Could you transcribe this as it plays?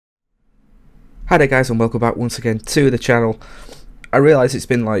Hi there guys, and welcome back once again to the channel. I realise it's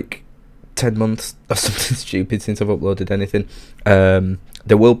been like 10 months or something stupid since I've uploaded anything.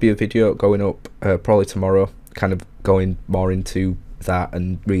 There will be a video going up probably tomorrow, kind of going more into that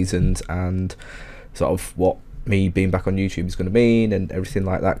and reasons and sort of what me being back on YouTube is going to mean and everything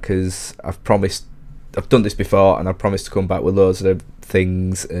like that, because I've done this before and I've promised to come back with loads of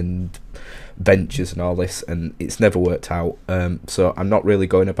things and ventures and all this, and it's never worked out. So I'm not really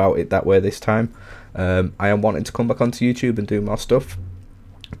going about it that way this time. I am wanting to come back onto YouTube and do more stuff,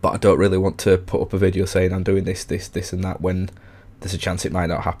 but I don't really want to put up a video saying I'm doing this and that when there's a chance it might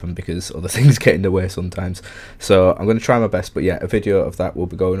not happen because other things get in the way sometimes. So I'm going to try my best, but yeah, a video of that will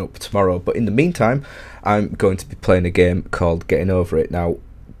be going up tomorrow. But in the meantime, I'm going to be playing a game called Getting Over It. Now,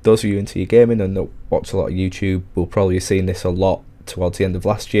 those of you into your gaming and that watch a lot of YouTube will probably have seen this a lot towards the end of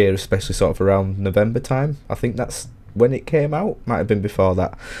last year, especially sort of around November time. I think that's when it came out, might have been before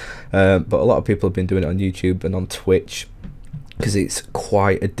that, but a lot of people have been doing it on YouTube and on Twitch because it's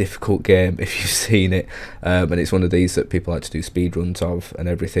quite a difficult game if you've seen it, and it's one of these that people like to do speed runs of and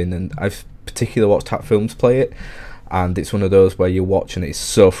everything, and I've particularly watched Hat Films play it, and it's one of those where you watch and it's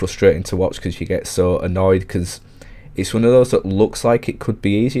so frustrating to watch because you get so annoyed because it's one of those that looks like it could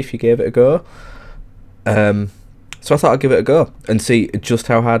be easy if you gave it a go. So I thought I'd give it a go and see just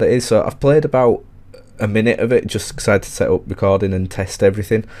how hard it is. So I've played about a minute of it just because I had to set up recording and test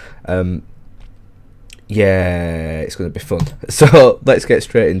everything. Yeah, it's going to be fun. So let's get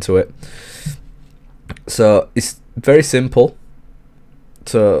straight into it. So it's very simple.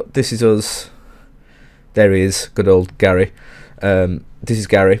 So this is us. There he is, good old Gary. This is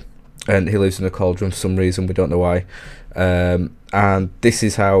Gary, and he lives in a cauldron for some reason, we don't know why. And this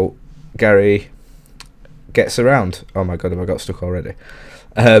is how Gary gets around. Oh my god, have I got stuck already?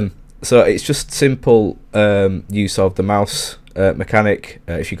 So it's just simple use of the mouse mechanic.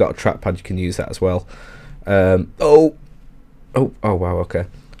 If you've got a trackpad, you can use that as well. Oh wow, okay.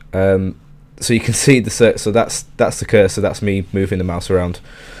 So you can see the so that's the cursor. That's me moving the mouse around.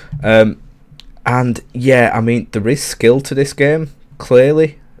 And yeah, I mean, there is skill to this game.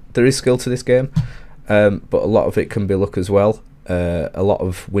 Clearly, there is skill to this game, but a lot of it can be luck as well. A lot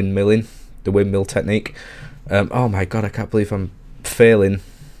of windmilling, the windmill technique. Oh my god, I can't believe I'm failing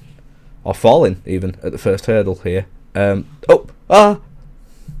or falling even at the first hurdle here. So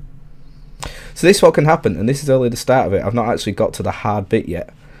this is what can happen, and this is only the start of it. I've not actually got to the hard bit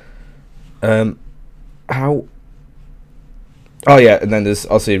yet. How? Oh yeah, and then there's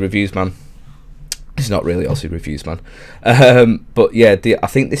Aussie Reviews Man. It's not really Aussie Reviews Man, but yeah, I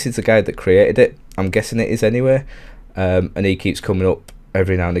think this is the guy that created it. I'm guessing it is anyway, and he keeps coming up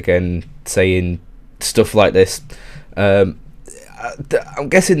every now and again saying stuff like this. I'm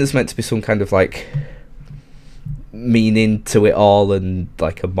guessing there's meant to be some kind of like meaning to it all and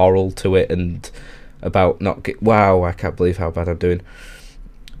like a moral to it, and about not wow, I can't believe how bad I'm doing.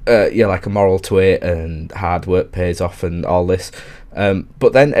 Yeah, like a moral to it, and hard work pays off and all this.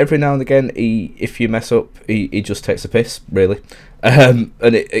 But then every now and again, if you mess up, he just takes a piss, really. And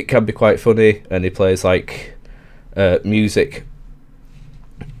it can be quite funny, and he plays like music.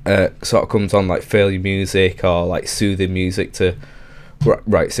 Sort of comes on like failure music or like soothing music to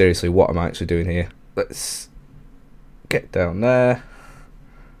right, seriously, what am I actually doing here? Let's get down there,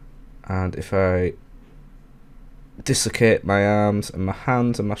 and if I dislocate my arms and my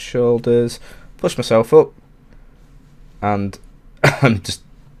hands and my shoulders, push myself up, and I'm just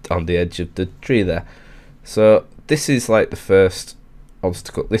on the edge of the tree there. So this is like the first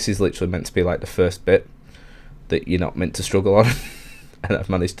obstacle. This is literally meant to be like the first bit that you're not meant to struggle on. And I've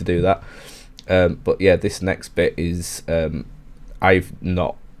managed to do that. But yeah, this next bit is I've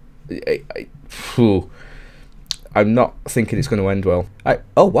not. I'm not thinking it's going to end well.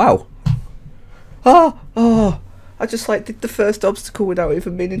 Oh wow! I just like did the first obstacle without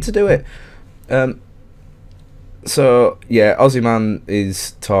even meaning to do it. So yeah, Aussie Man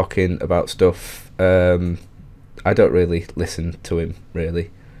is talking about stuff. I don't really listen to him really.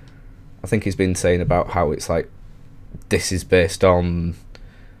 I think he's been saying about how it's like this is based on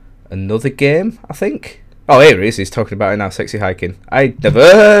another game, I think. Oh, here he is. He's talking about it now. Sexy hiking. I never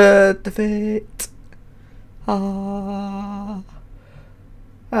heard of it. And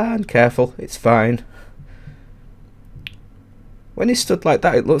careful, it's fine. When he's stood like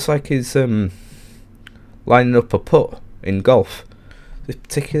that, it looks like he's lining up a putt in golf. This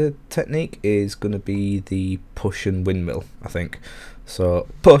particular technique is going to be the push and windmill, I think. So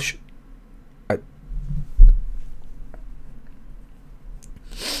push.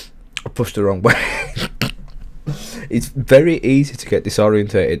 I pushed the wrong way. It's very easy to get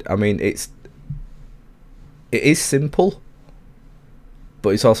disorientated. I mean, it is simple, but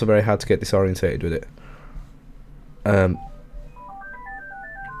it's also very hard to get disorientated with it.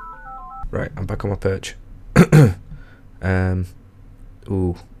 Right, I'm back on my perch.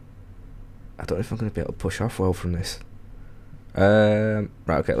 Ooh, I don't know if I'm going to be able to push off well from this. Right,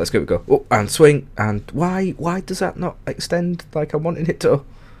 okay, let's give it a go. Oh, and swing. And why does that not extend like I'm wanting it to?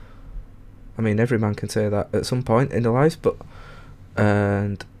 I mean, every man can say that at some point in their lives, but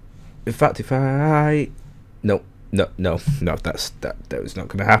and in fact, if I no, that was not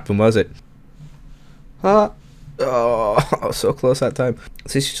going to happen, was it? Oh, I was so close that time.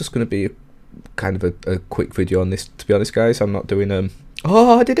 So this is just going to be kind of a quick video on this. To be honest, guys, I'm not doing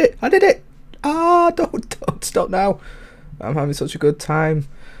Oh, I did it! Ah, don't stop now. I'm having such a good time.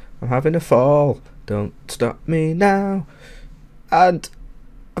 I'm having a fall. Don't stop me now. And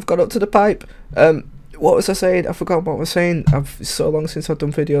I've got up to the pipe. What was I saying? I forgot what I was saying. It's so long since I've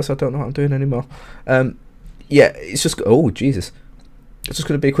done videos, I don't know what I'm doing anymore. Yeah, it's just, oh Jesus, it's just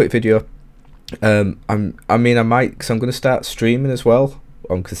going to be a quick video. I mean, I might, because I'm going to start streaming as well.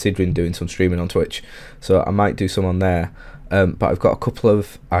 I'm considering doing some streaming on Twitch, so I might do some on there. But I've got a couple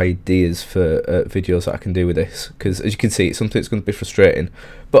of ideas for videos that I can do with this, because as you can see, it's something that's going to be frustrating.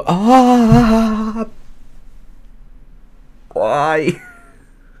 But why?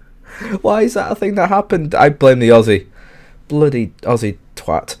 Why is that a thing that happened? I blame the Aussie, bloody Aussie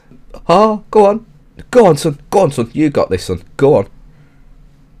twat. Oh, go on, son, you got this, son. Go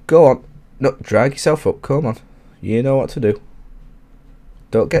on. No, drag yourself up. Come on, you know what to do.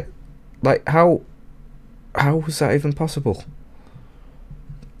 Don't get like how was that even possible?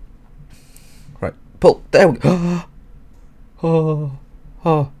 Right, pull. There we go. Oh,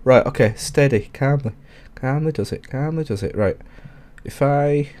 right. Okay, steady, calmly does it. Right, if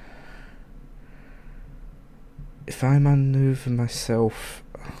I maneuver myself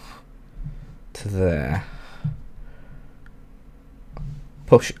to there,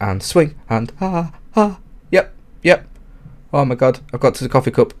 push and swing and yep. Oh my god, I've got to the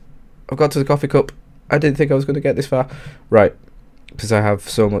coffee cup. I didn't think I was going to get this far. Right, because I have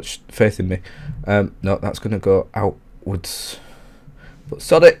so much faith in me. No, that's going to go outwards. But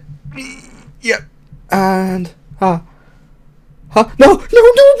sod it. Yep. And no.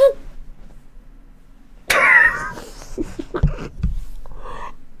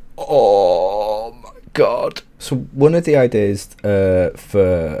 Oh my god. So one of the ideas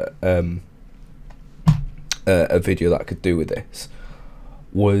for a video that I could do with this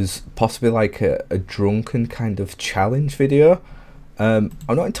was possibly like a drunken kind of challenge video. I'm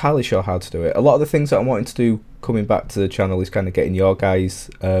not entirely sure how to do it. A lot of the things that I'm wanting to do coming back to the channel is kind of getting your guys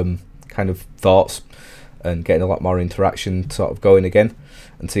kind of thoughts and getting a lot more interaction sort of going again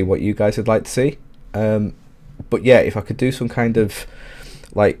and see what you guys would like to see. But yeah, if I could do some kind of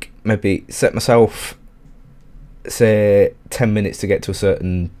like maybe set myself say 10 minutes to get to a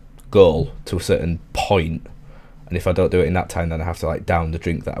certain goal, to a certain point, and if I don't do it in that time, then I have to like down the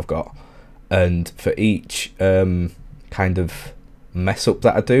drink that I've got. And for each kind of mess up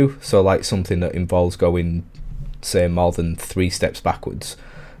that I do, so like something that involves going say more than 3 steps backwards,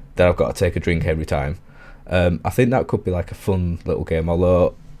 then I've got to take a drink every time. I think that could be like a fun little game,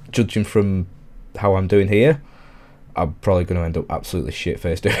 although judging from how I'm doing here, I'm probably going to end up absolutely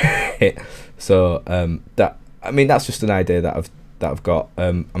shit-faced doing it. So that, I mean, that's just an idea that I've got.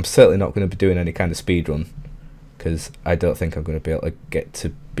 I'm certainly not going to be doing any kind of speed run, because I don't think I'm going to be able to get to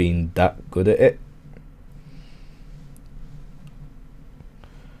being that good at it.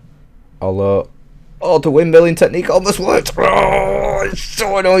 Although, oh, the windmilling technique almost worked. Oh, it's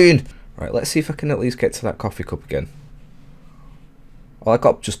so annoying. Right, let's see if I can at least get to that coffee cup again. Oh, I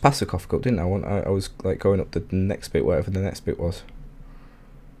got just past the coffee cup, didn't I? I was like going up the next bit, whatever the next bit was.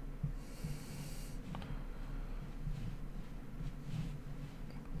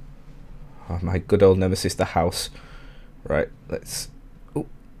 Oh, my good old nemesis, the house. Right, let's... Oh,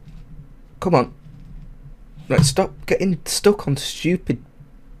 come on. Right, stop getting stuck on stupid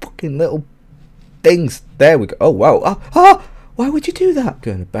fucking little things. There we go. Oh, wow. Why would you do that?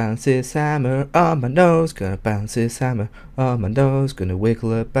 Gonna bounce this hammer on my nose. Gonna bounce this hammer on my nose. Gonna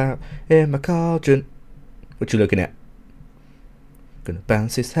wiggle about in my cauldron. What you looking at? Gonna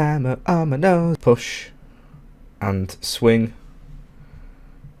bounce this hammer on my nose. Push and swing.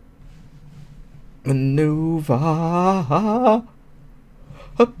 Maneuver. Oh.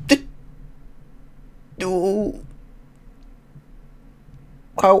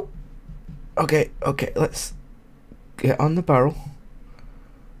 Okay, let's get on the barrel.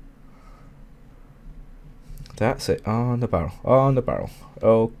 That's it, on the barrel.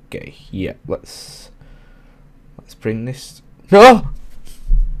 Okay, yeah, let's bring this. No!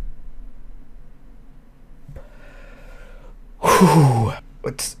 Whew.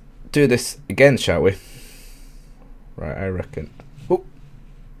 Let's do this again, shall we? Right, I reckon. Oh.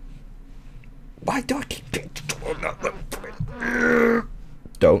 Why do I keep doing that?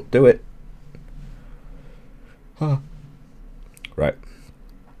 Don't do it. Huh. Right.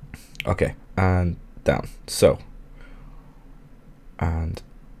 Okay, and down. So. And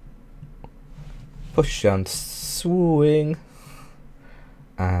push and swing.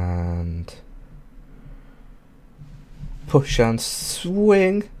 And push and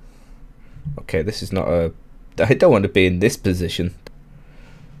swing. Okay, this is not a... I don't want to be in this position.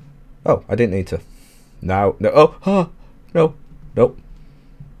 Oh, I didn't need to. Now, no. Oh, no, nope.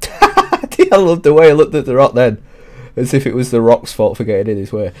 I love the way I looked at the rock then, as if it was the rock's fault for getting in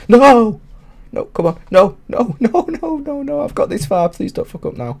his way. No, no, come on, no, no, no, no, no, no. I've got this far. Please don't fuck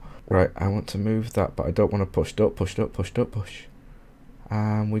up now. Right, I want to move that, but I don't want to push. Don't push, don't push, don't push.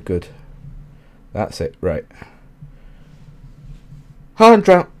 And we're good. That's it. Right. Hand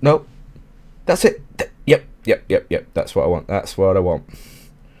drown. No, that's it. Yep, yep, yep, yep. That's what I want. That's what I want.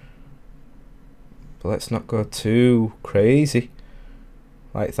 But let's not go too crazy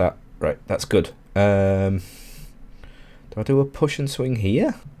like that. Right, that's good. Do I do a push and swing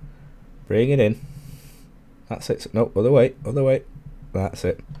here? Bring it in. That's it. No, other way, other way. That's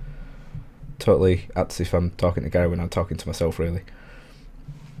it. Totally acts if I'm talking to Gary when I'm talking to myself, really.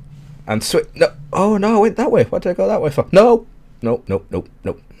 And swing. No. Oh no, I went that way. What did I go that way for? No. No, no, no,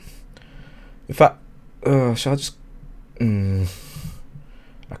 no. In fact, shall I just? I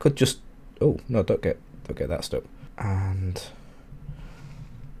could just. Oh no! Don't get that stuff. And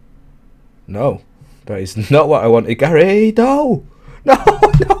no, that is not what I wanted, Gary. No, no,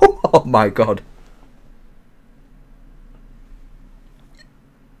 no! Oh my God!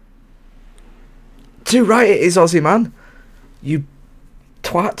 Too right it is, Aussie man. You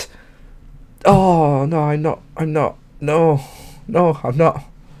twat. Oh no, I'm not. I'm not. No, no, I'm not.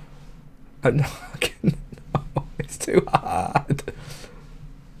 I'm not. No, it's too hard.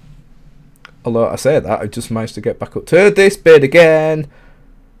 Although I say that, I just managed to get back up to this bit again.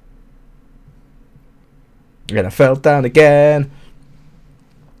 And I fell down again.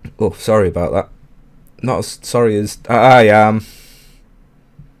 Oh, sorry about that. Not as sorry as I am.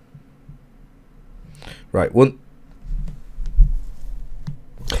 Right, one.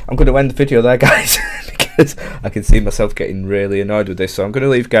 I'm going to end the video there, guys, because I can see myself getting really annoyed with this. So I'm going to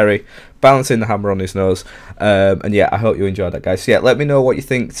leave Gary balancing the hammer on his nose. And yeah, I hope you enjoyed that, guys. So yeah, let me know what you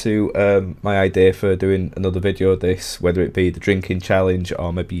think to my idea for doing another video of this, whether it be the drinking challenge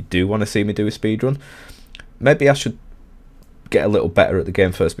or maybe you do want to see me do a speed run. Maybe I should get a little better at the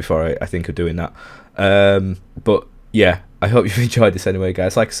game first before I think of doing that. But yeah, I hope you've enjoyed this anyway,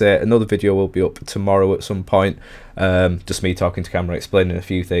 guys. Like I say, another video will be up tomorrow at some point. Just me talking to camera, explaining a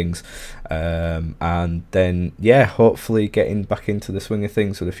few things. And then, yeah, hopefully getting back into the swing of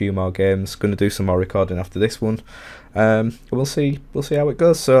things with a few more games. Going to do some more recording after this one. We'll see how it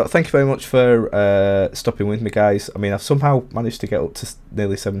goes. So thank you very much for stopping with me, guys. I mean, I've somehow managed to get up to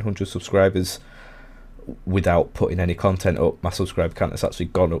nearly 700 subscribers without putting any content up. My subscriber count has actually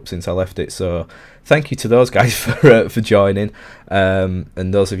gone up since I left it, so thank you to those guys for joining, and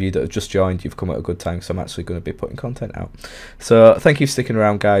those of you that have just joined, you've come at a good time, so I'm actually going to be putting content out. So thank you for sticking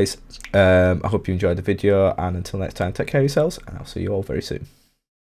around, guys. I hope you enjoyed the video, and until next time, take care of yourselves, and I'll see you all very soon.